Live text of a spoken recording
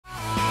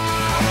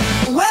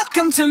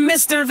Welcome to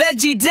Mr.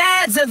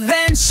 Veggiedad's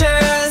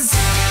Adventures.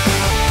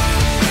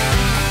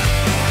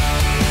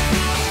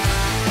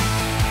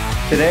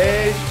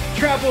 Today's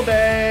travel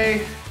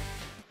day.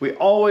 We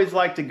always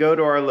like to go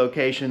to our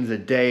locations a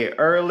day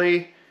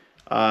early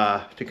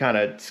to kind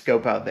of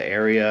scope out the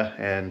area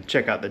and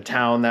check out the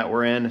town that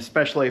we're in,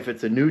 especially if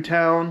it's a new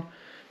town.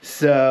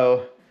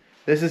 So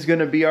this is going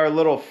to be our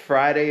little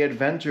Friday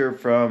adventure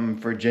from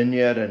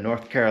Virginia to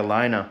North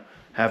Carolina.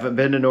 Haven't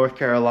been to North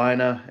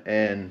Carolina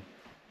in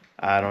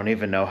I don't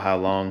even know how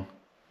long,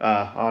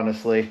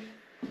 honestly.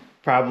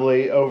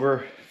 Probably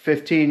over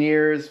 15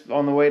 years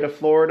on the way to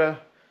Florida.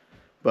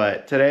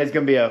 But today is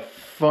going to be a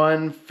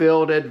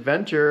fun-filled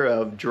adventure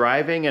of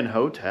driving and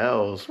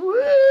hotels.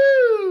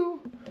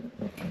 Woo!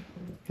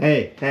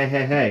 Hey.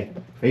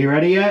 Are you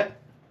ready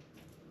yet?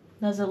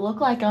 Does it look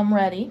like I'm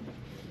ready?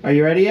 Are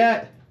you ready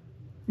yet?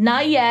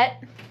 Not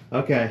yet.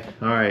 Okay,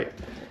 all right.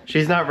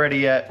 She's not ready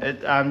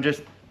yet.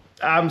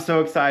 I'm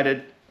so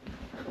excited.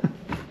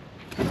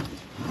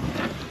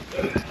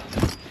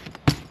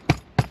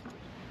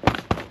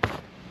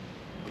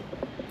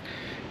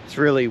 It's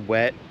really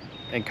wet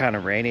and kind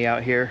of rainy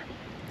out here,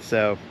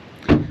 so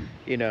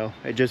you know,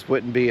 it just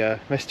wouldn't be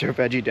a Mr.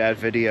 Veggiedad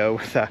video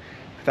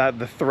without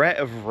the threat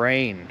of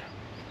rain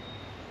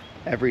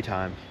every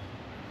time.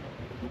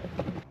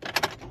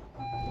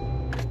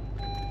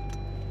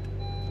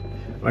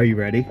 Are you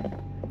ready?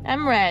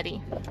 I'm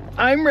ready.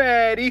 I'm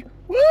ready.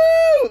 Woo!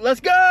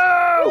 Let's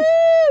go!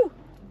 Woo!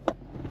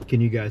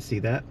 Can you guys see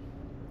that?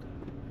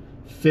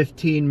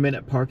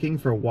 15-minute parking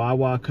for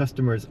Wawa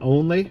customers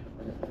only.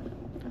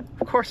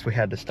 Of course we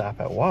had to stop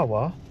at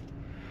Wawa.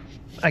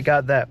 I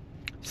got that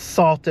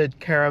salted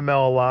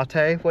caramel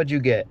latte. What'd you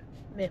get?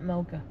 Mint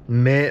mocha.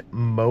 Mint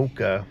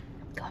mocha.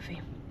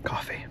 Coffee.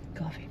 Coffee.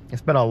 Coffee.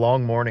 It's been a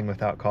long morning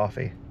without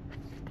coffee.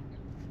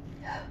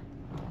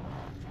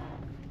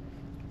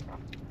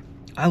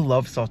 I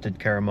love salted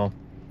caramel.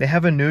 They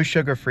have a new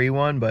sugar-free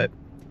one, but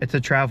it's a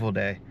travel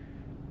day.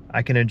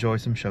 I can enjoy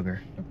some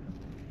sugar.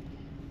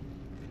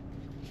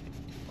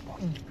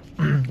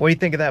 What do you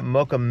think of that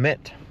mocha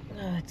mint?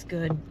 Oh, it's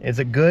good. Is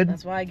it good?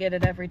 That's why I get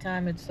it every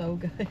time. It's so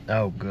good.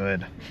 Oh,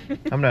 good.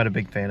 I'm not a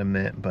big fan of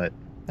mint, but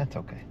that's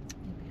okay.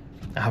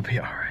 I'll be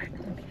all right.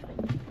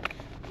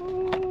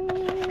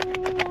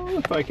 Oh,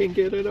 if I can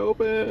get it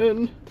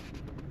open.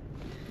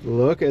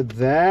 Look at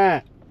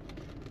that.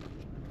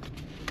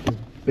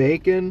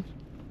 Bacon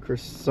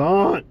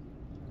croissant.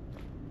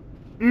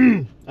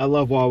 I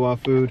love Wawa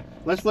food.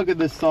 Let's look at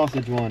this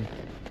sausage one.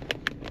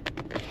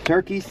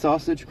 Turkey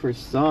sausage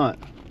croissant.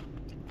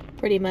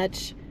 Pretty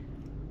much.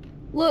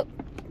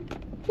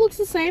 Looks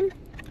the same.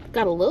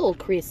 Got a little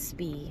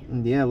crispy.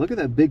 Yeah, look at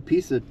that big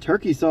piece of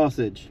turkey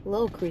sausage. A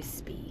little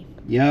crispy.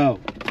 Yo.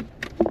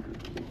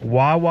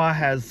 Wawa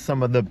has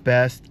some of the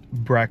best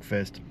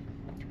breakfast.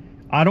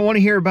 I don't want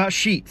to hear about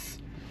Sheetz.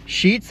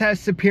 Sheetz has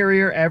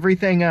superior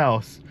everything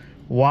else.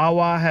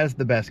 Wawa has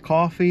the best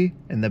coffee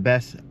and the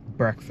best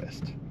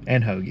breakfast.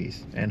 And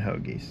hoagies.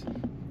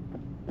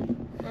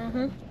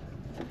 Mm-hmm.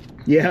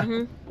 Yeah.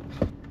 Mm-hmm.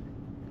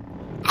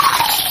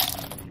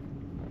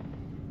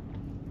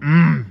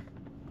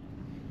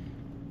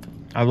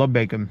 I love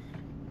bacon.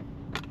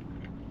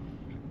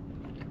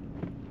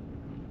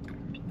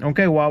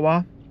 Okay,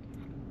 Wawa.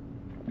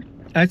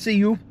 I see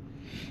you.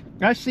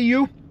 I see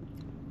you.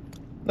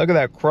 Look at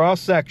that cross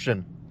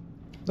section.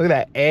 Look at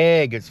that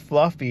egg. It's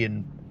fluffy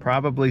and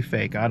probably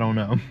fake. I don't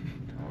know.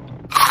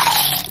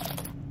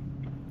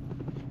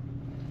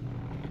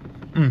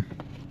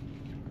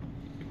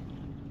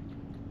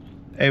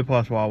 A+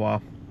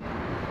 Wawa.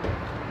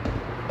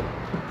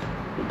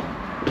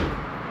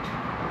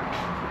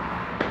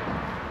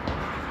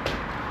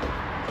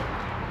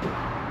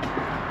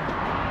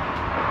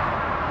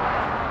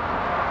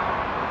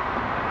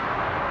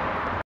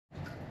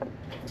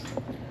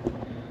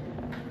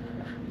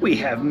 We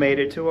have made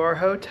it to our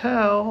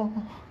hotel.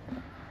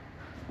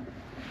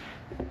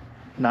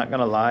 Not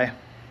gonna lie,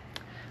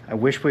 I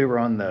wish we were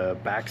on the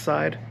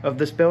backside of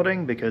this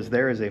building because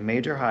there is a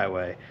major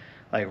highway,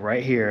 like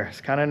right here. It's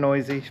kind of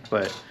noisy,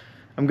 but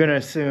I'm gonna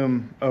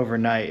assume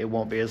overnight it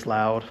won't be as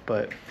loud,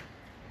 but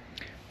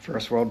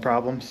first world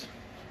problems.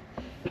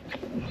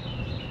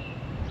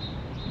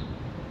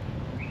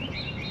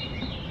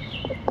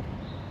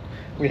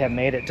 We have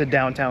made it to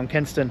downtown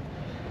Kinston.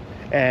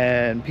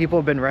 And people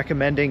have been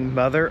recommending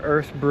Mother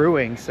Earth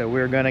Brewing, so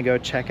we're gonna go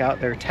check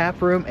out their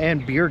tap room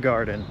and beer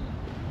garden.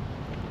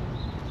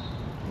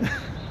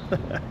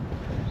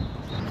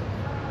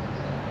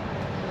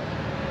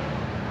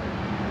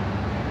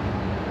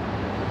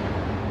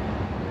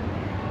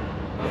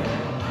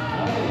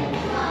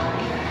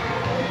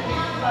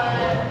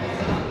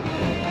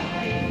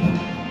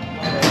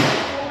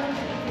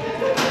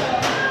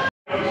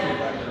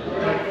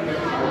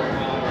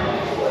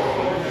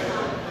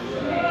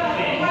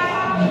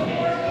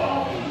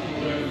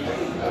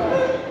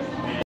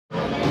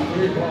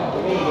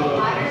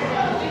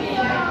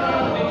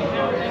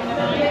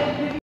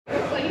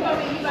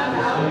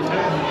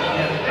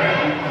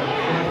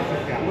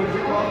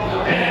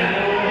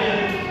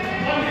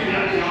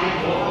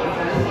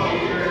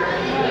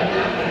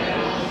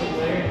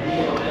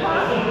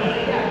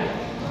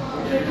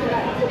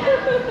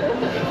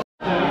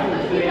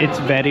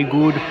 Very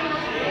good.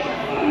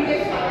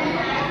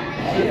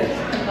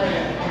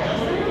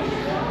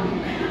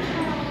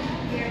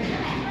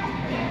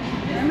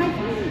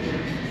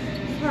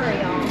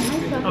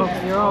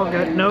 Oh, you're all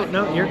good. No,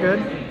 no, you're good.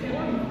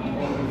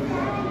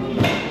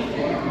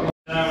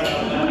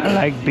 I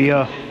like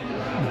beer.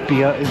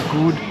 Beer is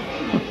good.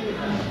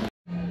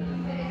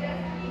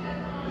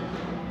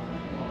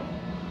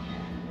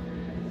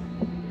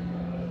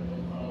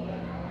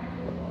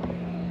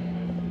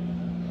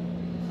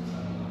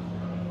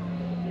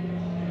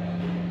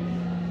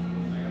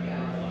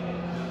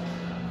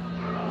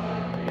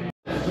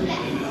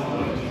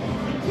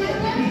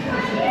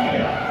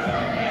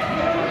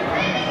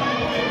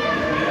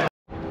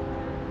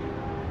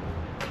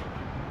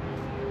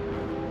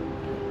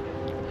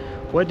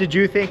 What did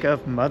you think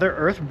of Mother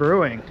Earth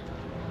Brewing?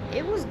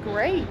 It was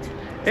great.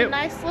 It's a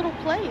nice little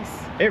place.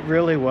 It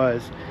really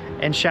was.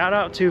 And shout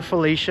out to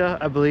Felicia,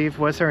 I believe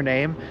was her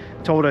name,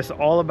 told us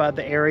all about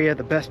the area,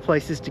 the best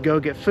places to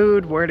go get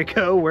food, where to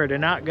go, where to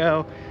not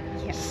go.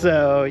 Yeah.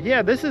 So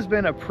yeah, this has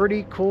been a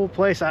pretty cool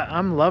place.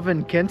 I'm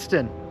loving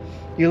Kinston.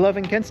 You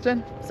loving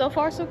Kinston? So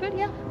far so good,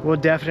 yeah. We'll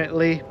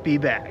definitely be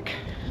back.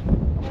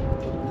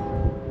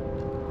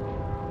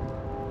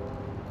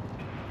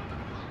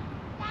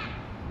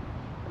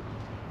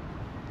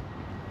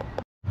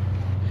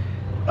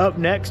 Up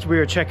next, we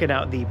are checking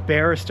out the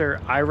Barrister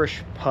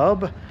Irish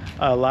Pub.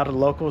 A lot of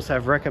locals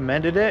have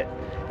recommended it.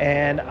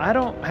 And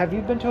have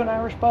you been to an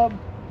Irish pub?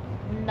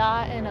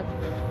 Not an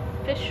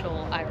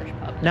official Irish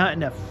pub. Not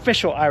an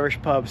official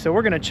Irish pub. So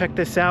we're gonna check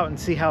this out and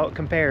see how it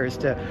compares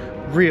to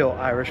real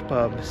Irish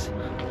pubs.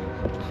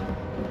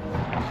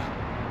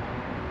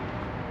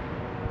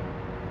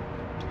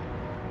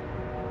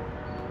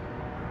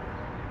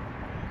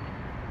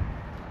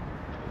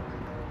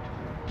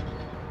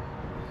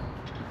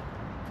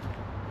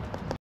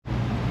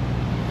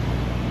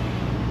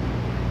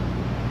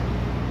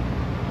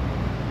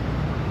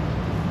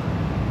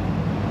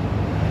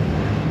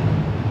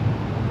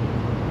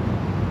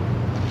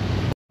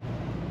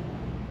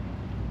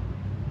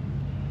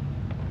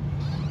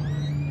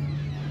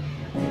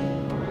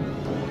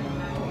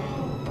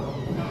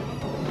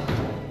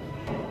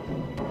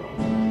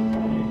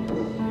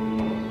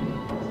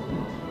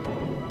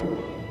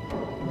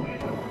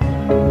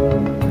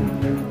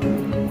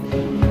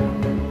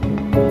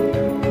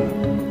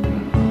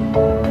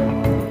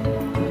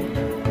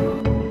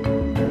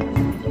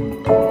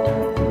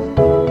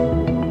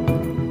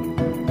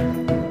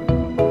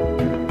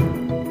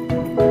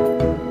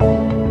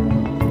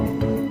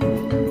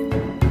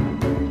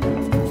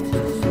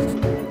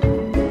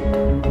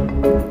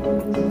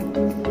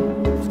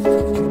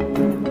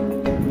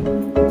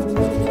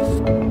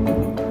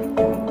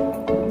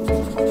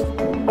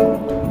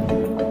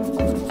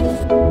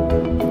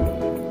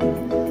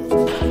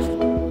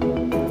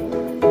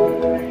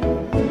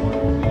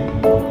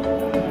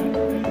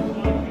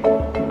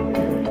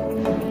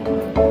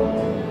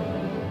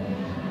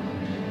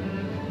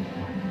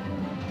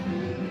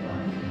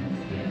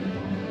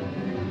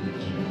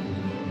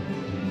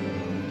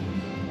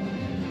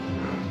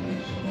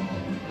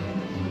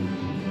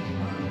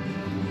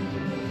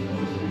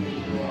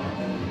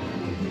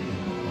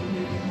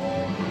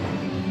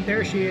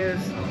 There she is.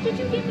 Did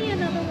you give me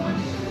another one?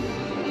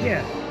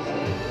 Yeah.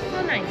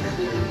 Oh,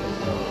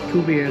 nice.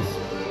 2 beers.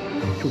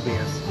 2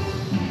 beers.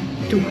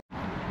 2.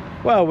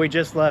 Well, we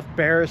just left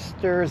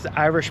Barrister's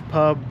Irish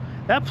Pub.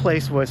 That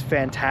place was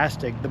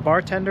fantastic. The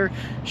bartender,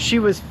 she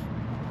was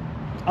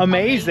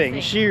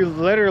amazing. She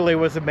literally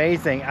was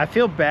amazing. I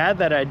feel bad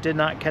that I did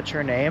not catch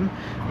her name,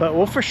 but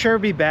we'll for sure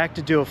be back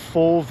to do a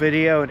full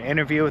video and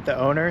interview with the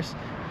owners.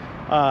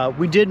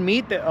 We did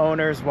meet the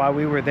owners while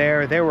we were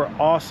there. They were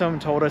awesome,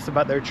 told us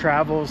about their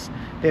travels.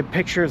 They had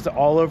pictures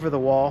all over the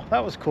wall.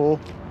 That was cool.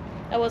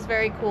 That was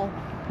very cool.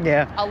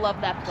 Yeah. I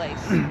love that place.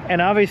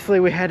 And obviously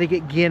we had to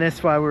get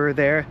Guinness while we were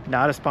there.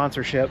 Not a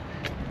sponsorship.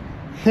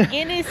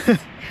 Guinness.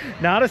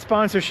 Not a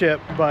sponsorship,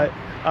 but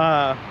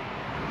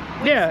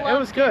yeah, it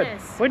was good.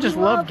 We just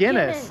love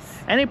Guinness.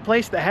 Any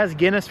place that has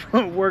Guinness,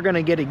 we're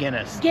gonna get a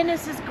Guinness.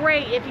 Guinness is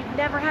great. If you've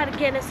never had a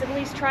Guinness, at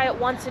least try it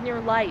once in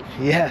your life.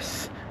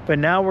 Yes. But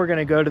now we're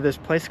gonna go to this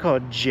place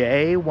called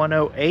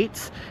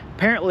J108.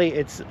 Apparently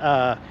it's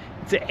an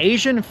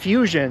Asian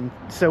fusion,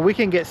 so we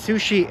can get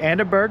sushi and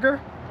a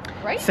burger.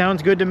 Right.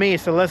 Sounds good to me,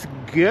 so let's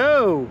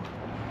go.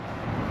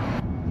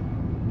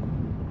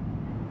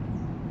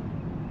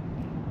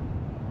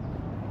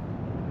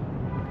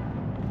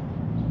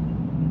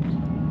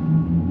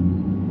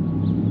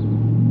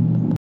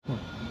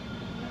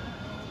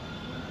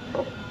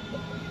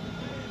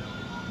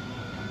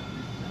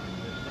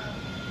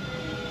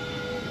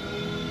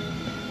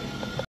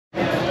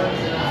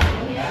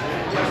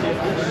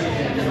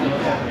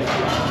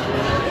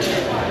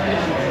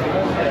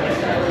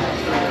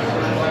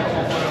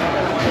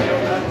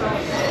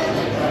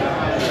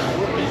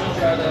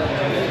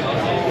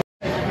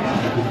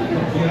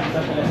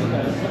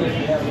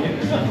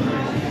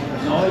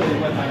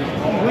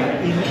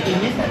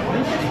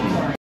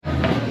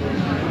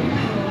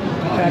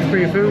 Back for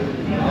your food?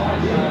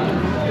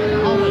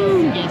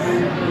 Always.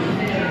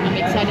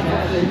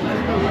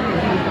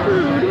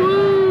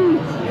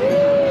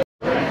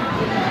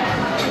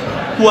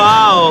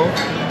 Wow.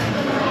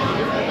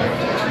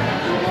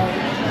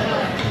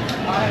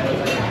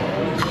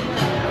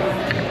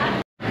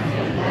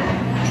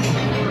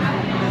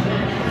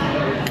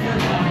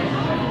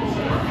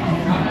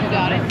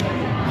 Got it.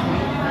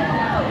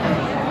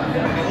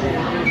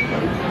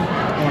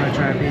 I want to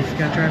try a piece.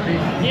 Can I try a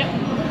piece? Yep.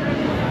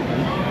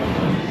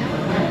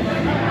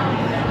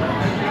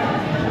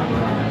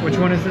 Which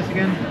one is this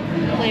again?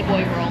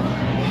 Playboy roll.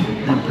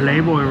 The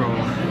Playboy roll.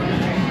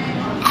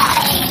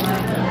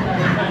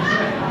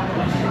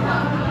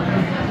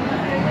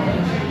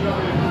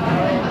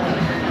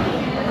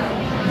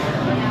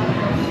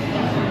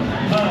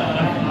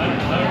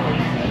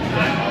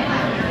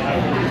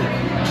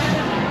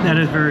 That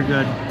is very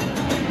good.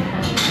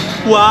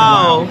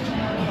 Wow.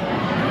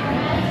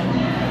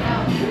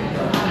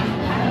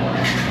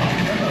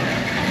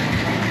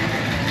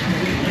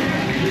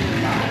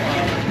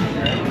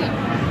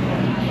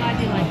 Glad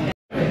you liked it.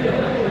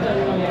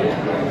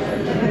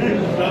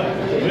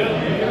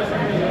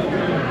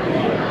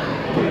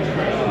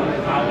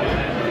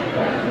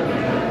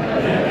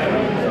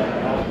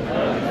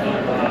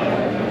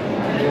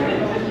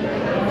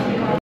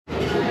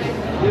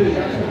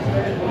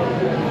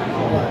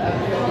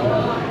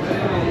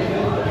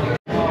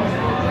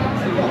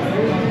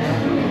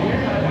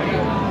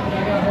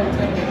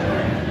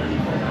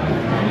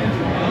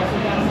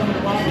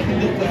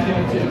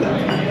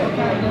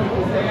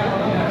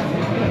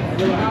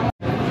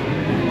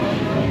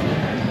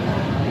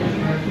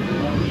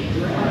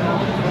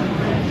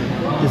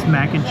 This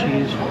mac and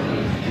cheese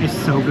is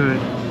so good.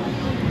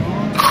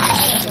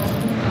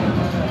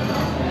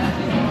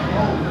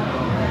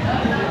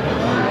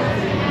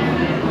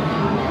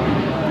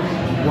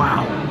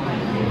 Wow.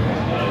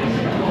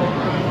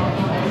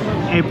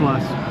 A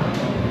plus.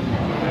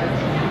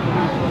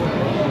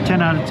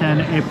 10 out of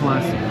 10, A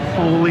plus.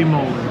 Holy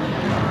moly.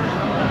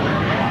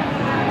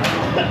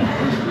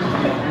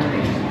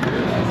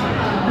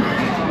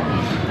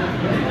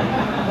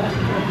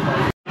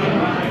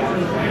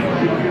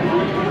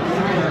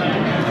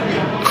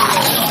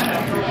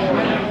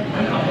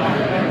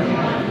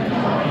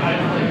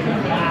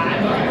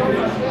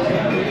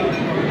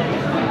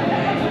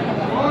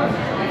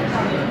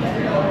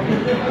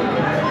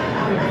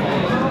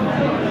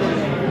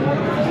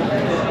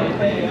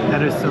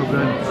 That is so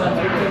good.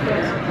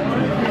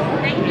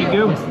 Thank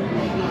you.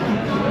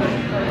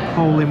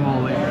 Holy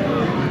moly.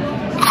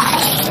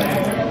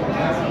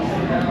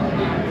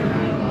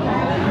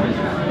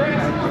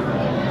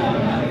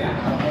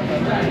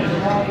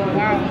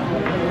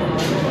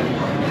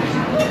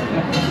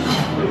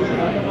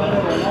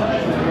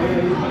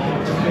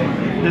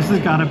 This has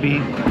got to be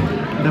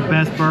the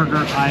best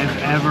burger I've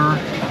ever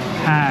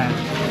had.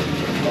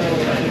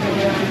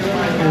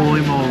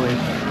 Holy moly.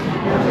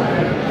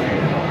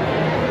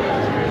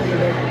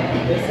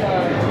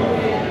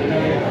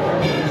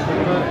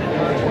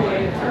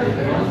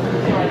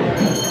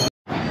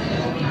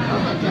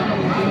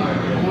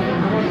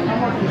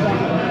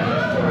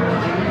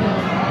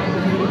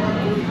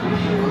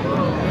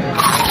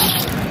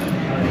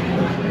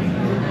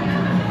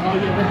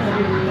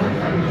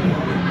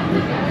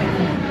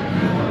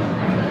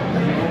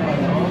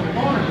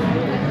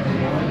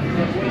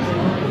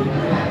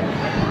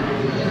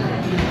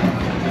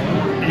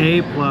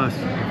 A plus.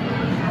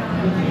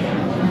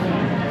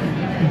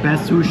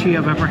 Best sushi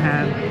I've ever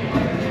had.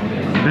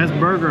 Best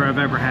burger I've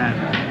ever had.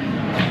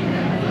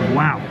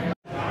 Wow.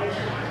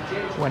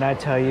 When I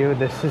tell you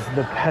this is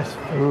the best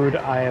food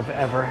I have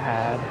ever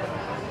had,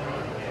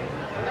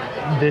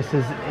 this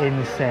is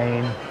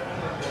insane.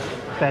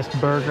 Best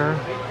burger,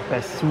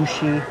 best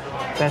sushi,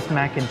 best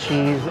mac and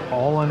cheese,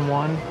 all in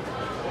one.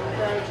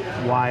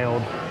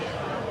 Wild.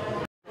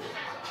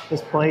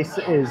 This place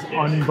is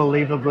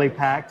unbelievably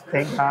packed.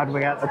 Thank God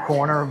we got the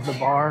corner of the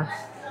bar.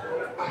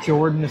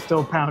 Jordan is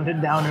still pounding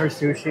down her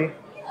sushi.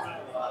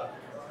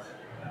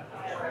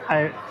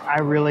 I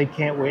really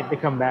can't wait to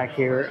come back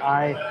here.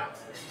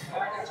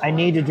 I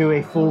need to do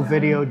a full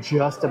video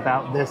just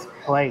about this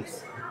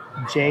place.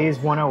 Jay's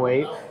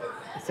 108.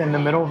 It's in the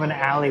middle of an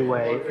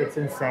alleyway. It's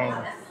insane.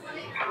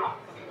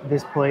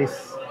 This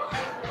place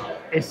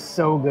is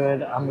so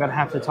good. I'm gonna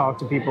have to talk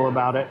to people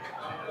about it.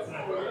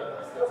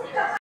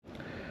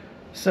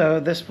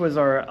 So this was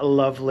our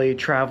lovely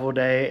travel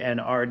day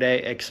and our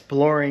day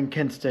exploring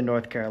Kinston,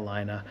 North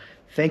Carolina.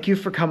 Thank you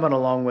for coming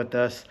along with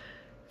us.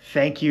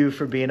 Thank you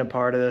for being a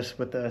part of this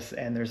with us.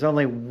 And there's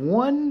only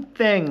one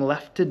thing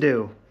left to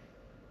do.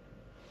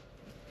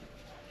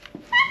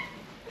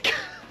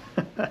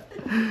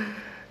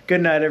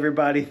 Good night,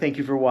 everybody. Thank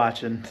you for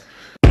watching.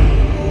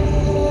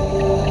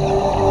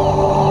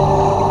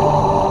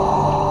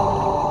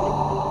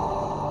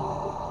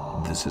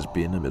 This has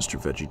been a Mr.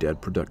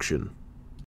 Veggiedad production.